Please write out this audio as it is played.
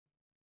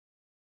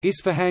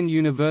Isfahan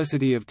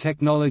University of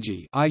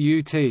Technology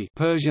 (IUT)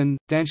 Persian,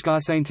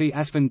 Danshgah-Sainti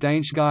Asfan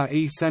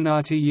Danshgah-e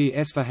Sanati-yi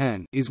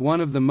Esfahan is one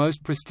of the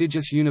most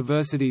prestigious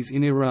universities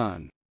in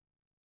Iran.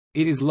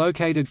 It is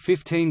located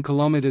 15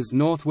 km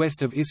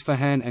northwest of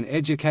Isfahan and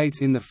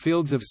educates in the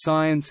fields of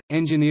science,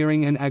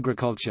 engineering and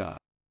agriculture.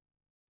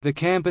 The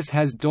campus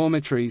has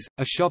dormitories,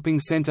 a shopping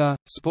center,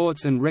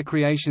 sports and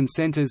recreation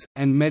centers,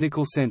 and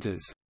medical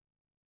centers.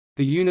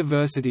 The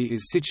university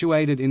is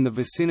situated in the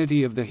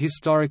vicinity of the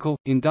historical,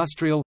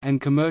 industrial, and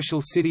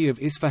commercial city of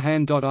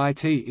Isfahan.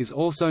 It is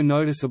also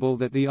noticeable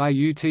that the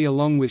IUT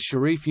along with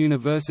Sharif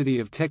University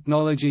of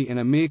Technology and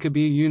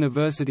Amirkabir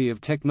University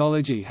of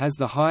Technology has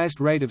the highest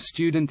rate of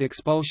student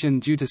expulsion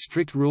due to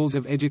strict rules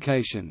of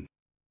education.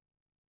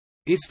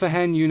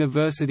 Isfahan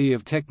University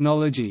of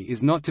Technology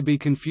is not to be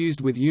confused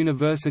with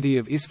University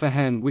of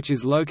Isfahan, which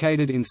is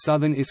located in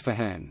southern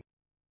Isfahan.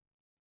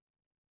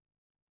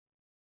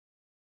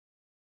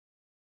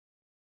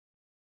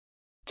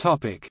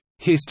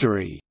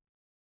 History.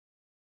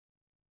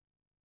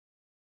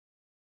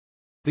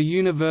 The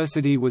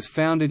university was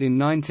founded in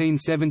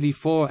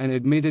 1974 and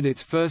admitted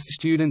its first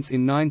students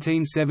in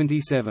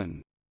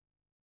 1977.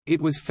 It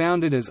was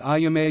founded as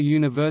Ayumer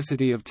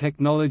University of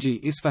Technology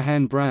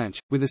Isfahan branch,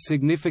 with a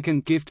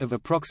significant gift of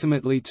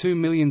approximately 2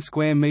 million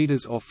square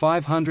meters or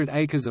 500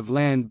 acres of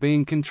land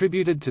being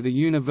contributed to the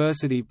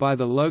university by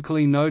the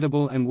locally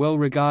notable and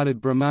well-regarded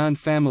Brahman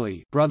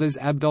family brothers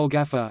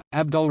Abdulghaffar,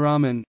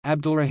 Abdulrahman,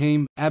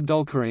 Abdulrahim,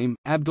 Abdulkarim,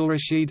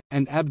 Abdulrashid,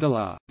 and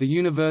Abdullah. The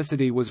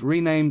university was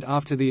renamed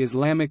after the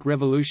Islamic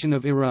Revolution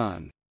of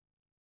Iran.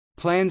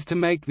 Plans to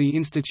make the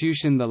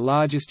institution the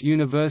largest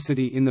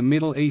university in the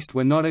Middle East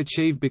were not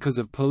achieved because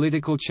of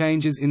political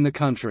changes in the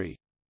country.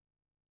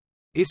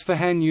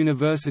 Isfahan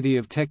University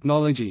of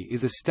Technology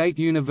is a state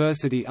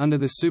university under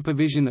the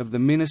supervision of the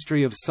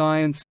Ministry of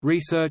Science,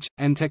 Research,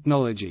 and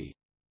Technology.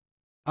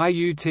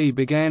 IUT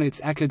began its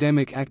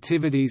academic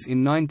activities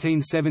in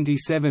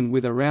 1977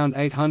 with around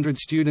 800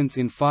 students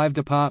in 5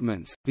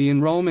 departments. The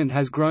enrollment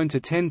has grown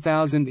to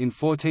 10,000 in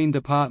 14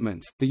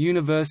 departments. The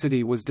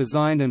university was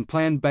designed and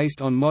planned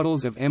based on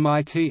models of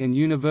MIT and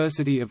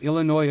University of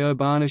Illinois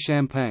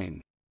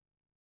Urbana-Champaign.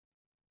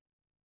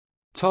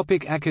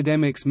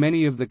 Academics.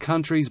 Many of the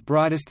country's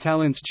brightest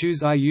talents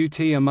choose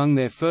IUT among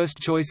their first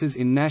choices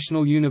in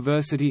national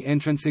university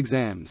entrance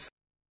exams.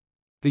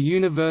 The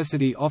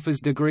university offers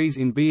degrees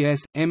in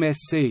BS,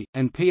 MSc,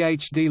 and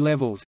PhD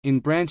levels, in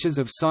branches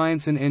of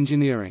science and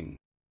engineering.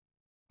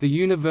 The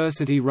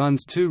university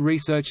runs 2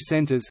 research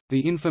centers,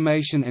 the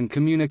Information and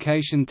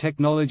Communication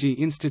Technology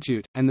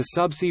Institute, and the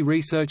Subsea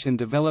Research and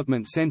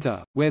Development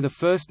Center, where the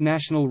first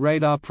national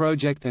radar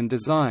project and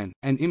design,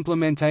 and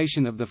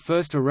implementation of the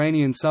first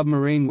Iranian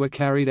submarine were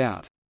carried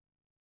out.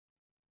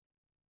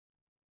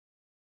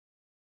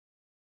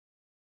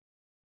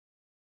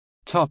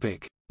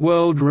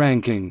 World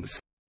rankings.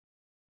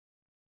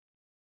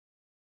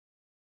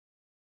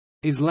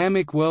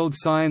 Islamic World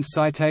Science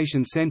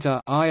Citation Center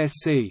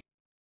 (ISC).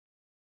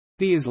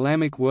 The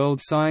Islamic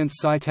World Science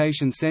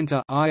Citation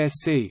Center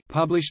 (ISC)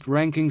 published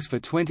rankings for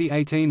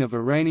 2018 of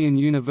Iranian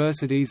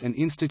universities and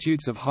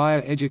institutes of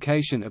higher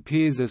education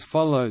appears as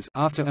follows: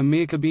 after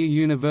Amirkabir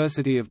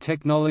University of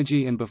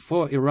Technology and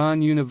before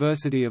Iran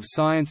University of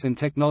Science and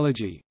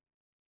Technology.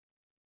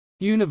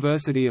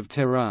 University of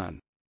Tehran.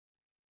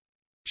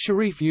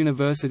 Sharif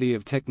University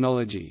of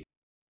Technology.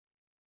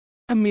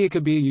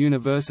 Amirkabir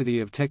University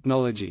of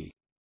Technology.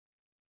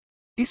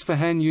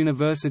 Isfahan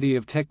University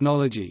of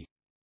Technology.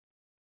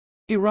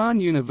 Iran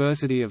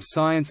University of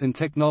Science and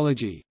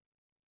Technology.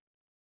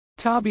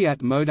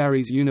 Tarbiyat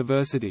Modares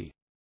University.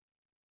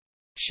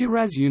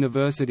 Shiraz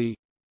University.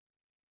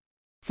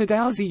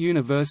 Ferdowsi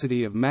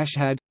University of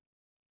Mashhad.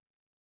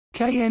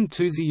 KN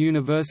Tusi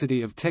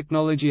University of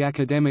Technology.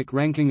 Academic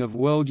ranking of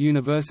world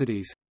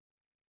universities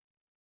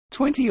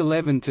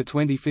 2011 to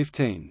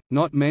 2015,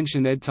 not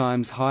mentioned.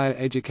 EdTimes Higher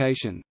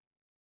Education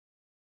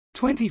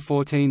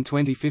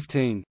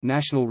 2014-2015,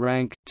 National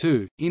Rank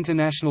 2,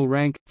 International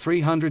Rank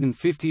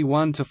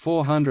 351 to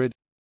 400.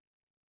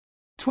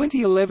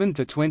 2011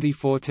 to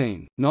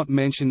 2014, not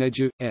mentioned.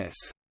 Edu.S.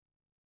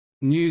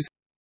 News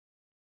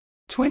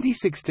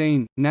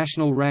 2016,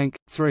 National Rank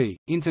 3,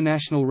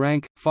 International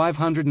Rank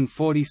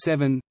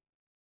 547.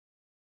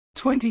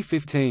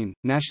 2015,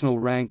 National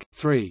Rank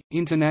 3,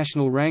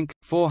 International Rank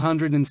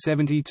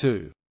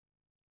 472.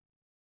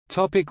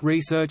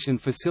 Research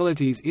and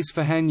facilities.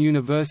 Isfahan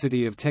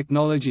University of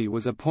Technology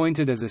was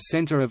appointed as a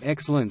center of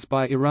excellence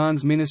by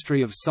Iran's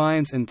Ministry of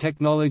Science and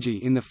Technology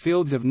in the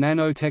fields of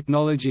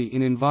nanotechnology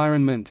in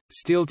environment,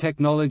 steel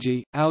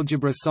technology,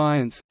 algebra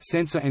science,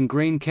 sensor and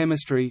green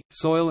chemistry,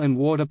 soil and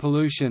water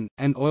pollution,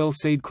 and oil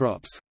seed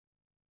crops.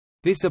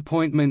 This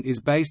appointment is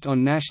based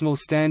on national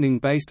standing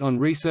based on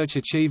research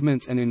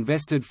achievements and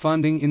invested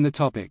funding in the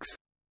topics.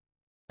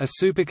 A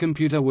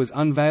supercomputer was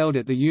unveiled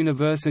at the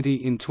university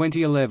in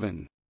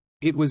 2011.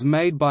 It was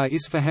made by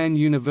Isfahan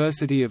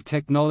University of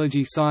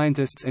Technology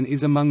scientists and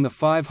is among the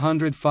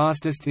 500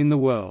 fastest in the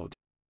world.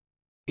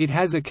 It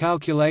has a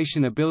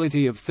calculation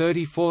ability of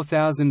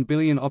 34,000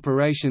 billion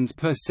operations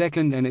per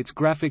second, and its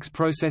graphics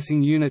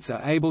processing units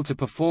are able to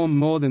perform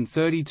more than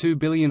 32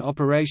 billion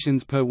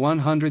operations per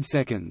 100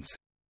 seconds.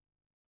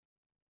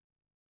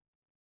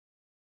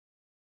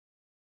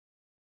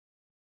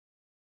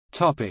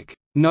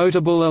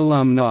 Notable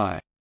alumni.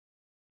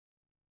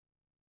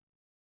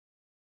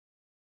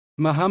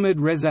 Mohammad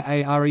Reza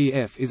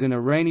Aref is an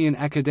Iranian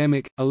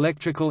academic,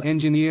 electrical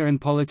engineer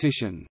and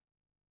politician.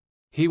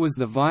 He was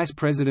the vice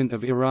president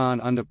of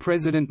Iran under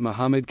President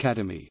Mohammad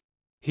Khatami.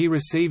 He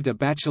received a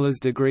bachelor's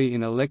degree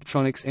in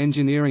electronics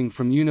engineering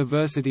from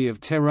University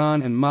of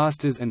Tehran and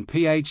master's and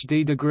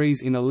PhD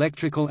degrees in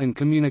electrical and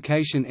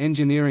communication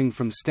engineering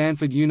from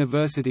Stanford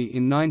University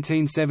in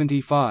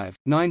 1975,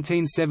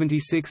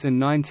 1976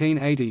 and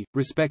 1980,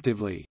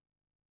 respectively.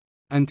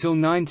 Until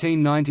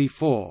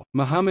 1994,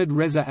 Mohammad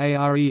Reza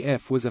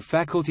Aref was a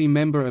faculty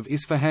member of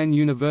Isfahan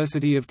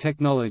University of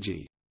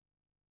Technology.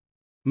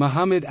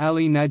 Muhammad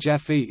Ali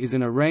Najafi is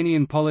an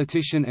Iranian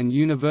politician and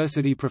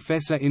university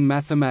professor in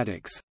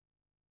mathematics.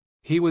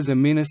 He was a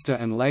minister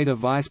and later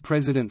vice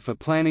president for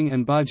planning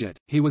and budget.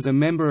 He was a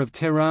member of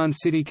Tehran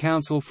City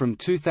Council from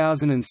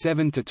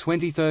 2007 to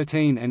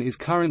 2013 and is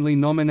currently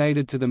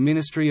nominated to the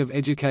Ministry of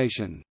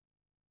Education.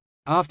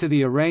 After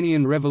the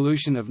Iranian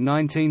Revolution of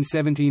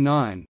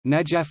 1979,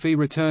 Najafi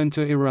returned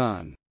to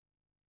Iran.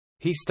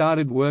 He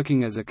started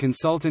working as a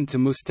consultant to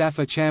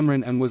Mustafa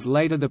Chamran and was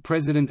later the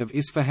president of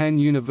Isfahan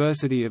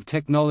University of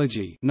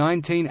Technology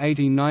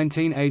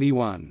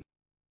 1980–1981.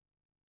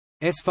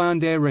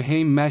 Esfandiar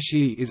Rahim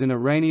Mashii is an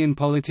Iranian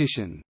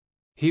politician.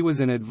 He was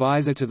an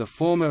advisor to the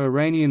former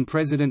Iranian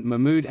President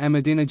Mahmoud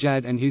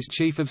Ahmadinejad and his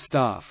chief of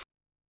staff.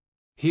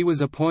 He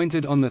was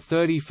appointed on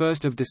 31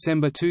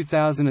 December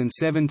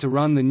 2007 to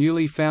run the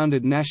newly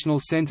founded National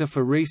Center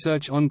for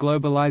Research on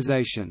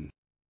Globalization.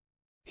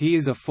 He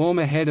is a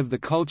former head of the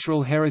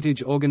Cultural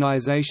Heritage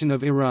Organization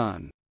of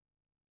Iran.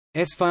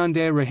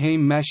 Esfandiar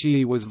Rahim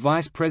Mashii was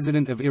vice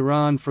president of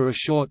Iran for a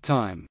short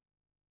time.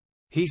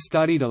 He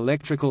studied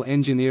electrical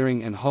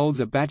engineering and holds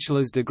a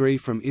bachelor's degree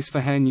from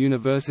Isfahan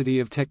University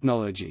of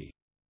Technology.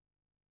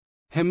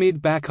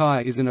 Hamid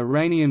Bakai is an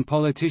Iranian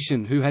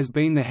politician who has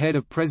been the head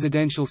of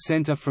Presidential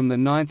Center from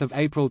 9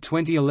 April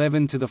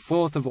 2011 to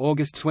 4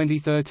 August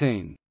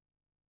 2013.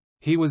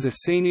 He was a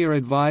senior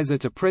advisor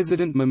to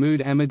President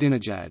Mahmoud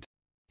Ahmadinejad.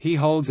 He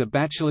holds a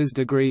bachelor's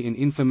degree in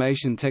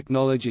information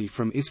technology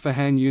from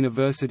Isfahan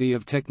University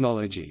of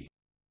Technology.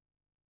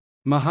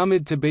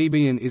 Muhammad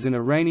Tabibian is an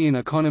Iranian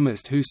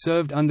economist who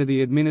served under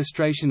the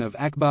administration of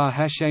Akbar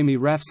Hashemi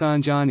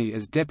Rafsanjani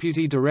as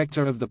deputy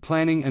director of the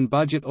Planning and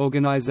Budget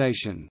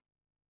Organization.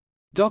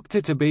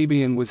 Dr.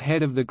 Tabibian was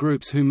head of the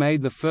groups who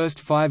made the first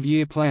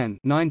five-year plan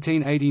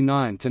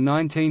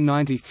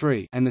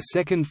 1989–1993 and the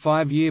second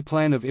five-year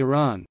plan of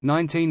Iran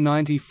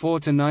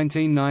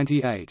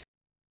 1994–1998.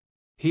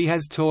 He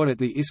has taught at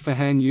the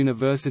Isfahan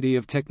University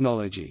of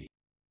Technology.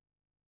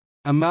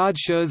 Ahmad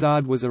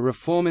Sherzad was a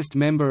reformist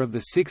member of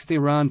the 6th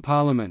Iran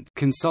Parliament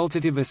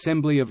Consultative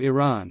Assembly of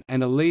Iran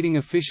and a leading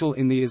official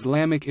in the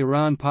Islamic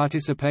Iran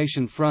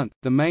Participation Front,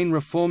 the main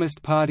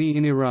reformist party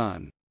in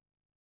Iran.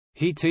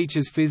 He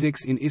teaches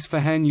physics in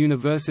Isfahan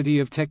University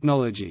of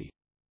Technology.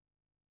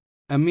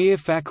 Amir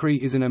Fakhri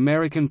is an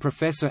American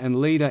professor and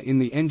leader in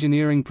the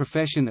engineering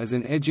profession as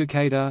an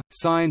educator,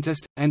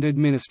 scientist, and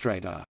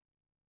administrator.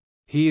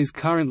 He is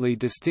currently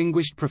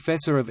Distinguished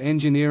Professor of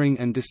Engineering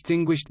and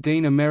Distinguished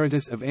Dean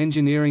Emeritus of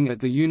Engineering at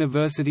the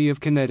University of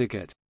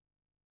Connecticut.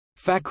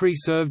 Fakhri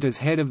served as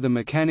head of the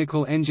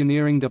Mechanical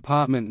Engineering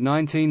Department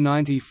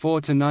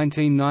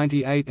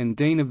 1994–1998 and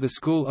Dean of the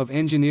School of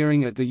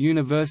Engineering at the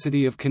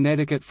University of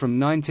Connecticut from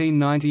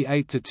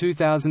 1998 to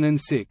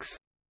 2006.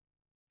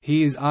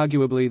 He is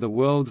arguably the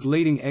world's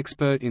leading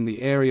expert in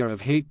the area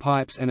of heat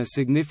pipes and a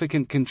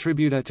significant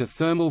contributor to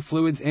thermal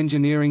fluids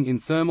engineering in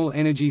thermal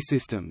energy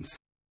systems.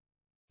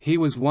 He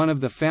was one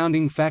of the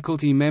founding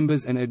faculty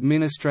members and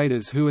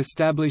administrators who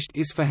established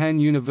Isfahan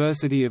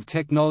University of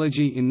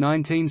Technology in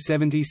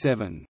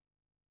 1977.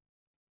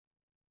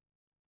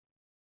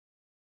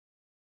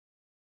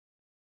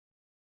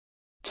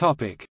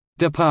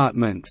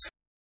 Departments: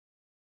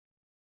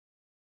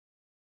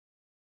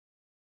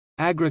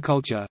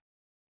 Agriculture,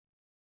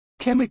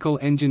 Chemical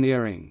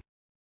Engineering,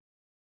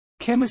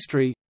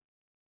 Chemistry,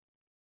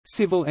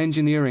 Civil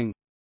Engineering,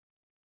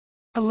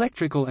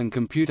 Electrical and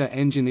Computer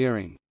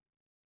Engineering,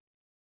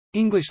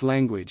 English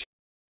Language,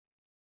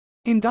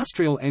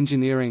 Industrial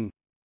Engineering,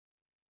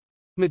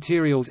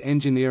 Materials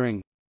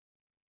Engineering,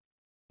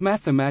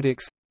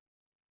 Mathematics,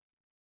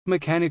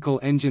 Mechanical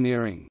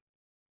Engineering,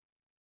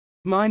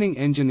 Mining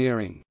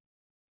Engineering,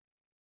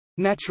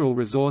 Natural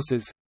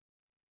Resources,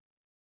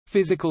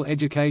 Physical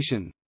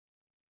Education,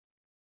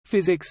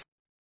 Physics,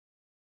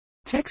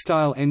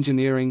 Textile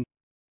Engineering,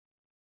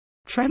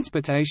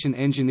 Transportation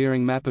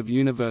Engineering. Map of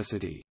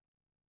University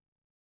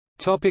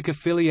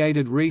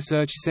Affiliated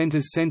Research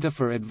Centers: Center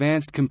for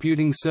Advanced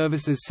Computing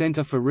Services,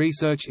 Center for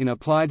Research in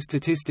Applied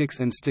Statistics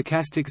and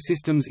Stochastic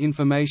Systems,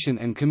 Information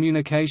and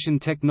Communication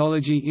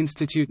Technology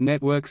Institute,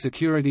 Network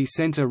Security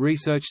Center,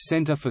 Research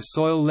Center for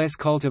Soil-Less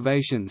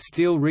Cultivation,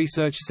 Steel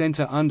Research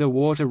Center,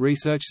 Underwater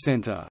Research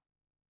Center.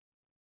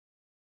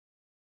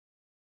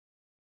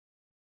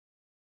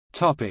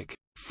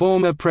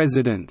 Former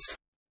presidents.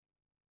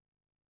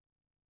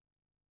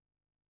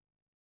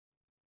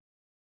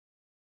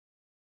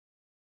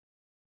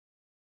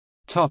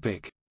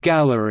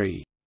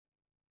 Gallery.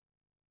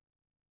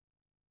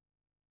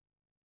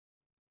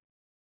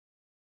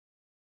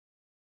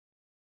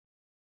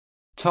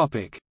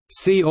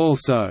 See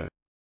also: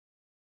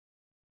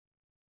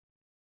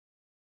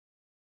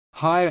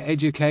 Higher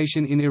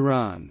education in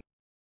Iran.